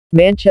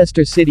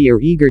Manchester City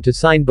are eager to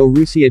sign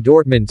Borussia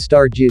Dortmund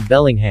star Jude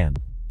Bellingham.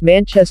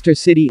 Manchester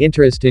City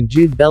interest in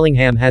Jude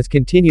Bellingham has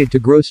continued to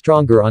grow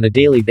stronger on a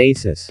daily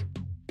basis.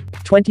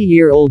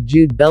 20-year-old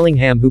Jude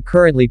Bellingham, who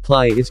currently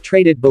is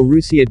traded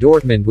Borussia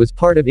Dortmund, was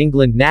part of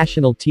England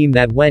national team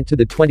that went to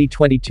the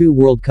 2022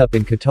 World Cup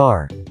in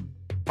Qatar.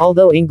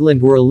 Although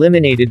England were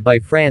eliminated by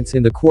France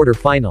in the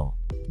quarter-final,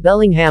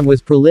 Bellingham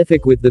was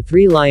prolific with the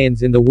Three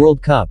Lions in the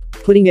World Cup,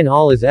 putting in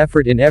all his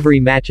effort in every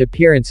match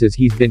appearances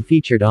he's been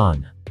featured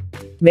on.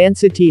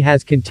 Mancity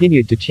has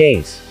continued to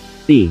chase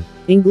the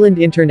England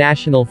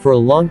international for a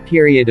long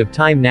period of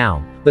time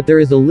now, but there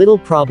is a little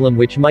problem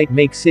which might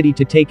make City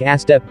to take a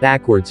step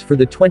backwards for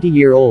the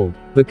 20-year-old,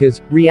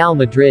 because Real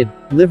Madrid,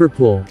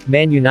 Liverpool,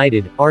 Man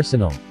United,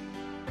 Arsenal,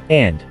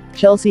 and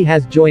Chelsea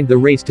has joined the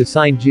race to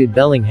sign Jude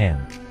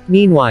Bellingham.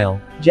 Meanwhile,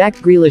 Jack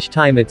Grealish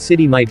time at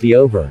City might be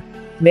over.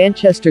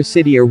 Manchester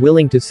City are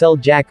willing to sell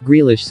Jack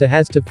Grealish so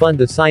as to fund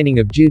the signing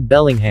of Jude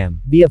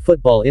Bellingham, via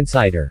Football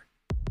Insider.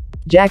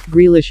 Jack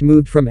Grealish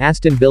moved from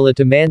Aston Villa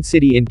to Man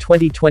City in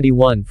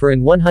 2021 for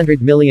an £100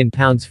 million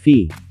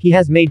fee. He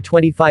has made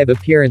 25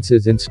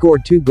 appearances and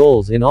scored 2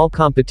 goals in all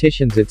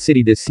competitions at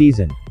City this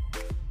season.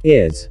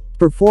 His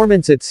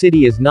performance at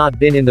City has not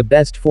been in the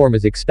best form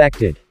as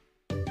expected.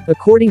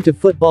 According to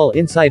Football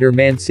Insider,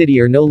 Man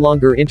City are no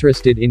longer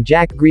interested in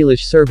Jack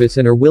Grealish's service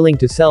and are willing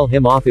to sell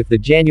him off if the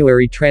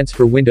January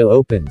transfer window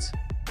opens.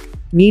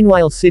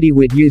 Meanwhile, City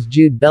would use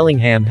Jude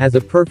Bellingham as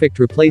a perfect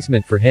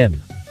replacement for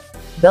him.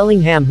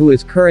 Bellingham, who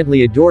is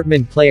currently a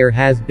Dortmund player,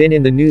 has been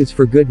in the news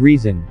for good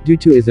reason, due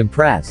to his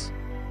impressive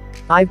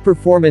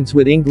performance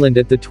with England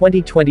at the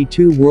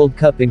 2022 World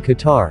Cup in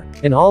Qatar,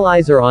 and all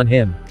eyes are on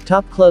him.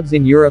 Top clubs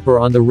in Europe are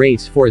on the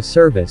race for his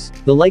service.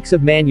 The likes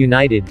of Man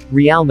United,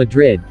 Real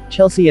Madrid,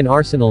 Chelsea and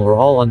Arsenal are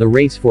all on the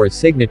race for his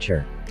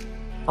signature.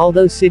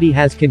 Although City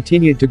has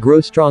continued to grow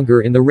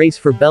stronger in the race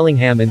for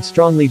Bellingham and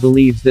strongly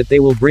believes that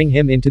they will bring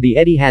him into the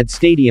Etihad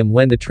Stadium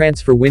when the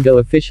transfer window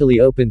officially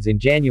opens in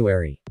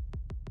January.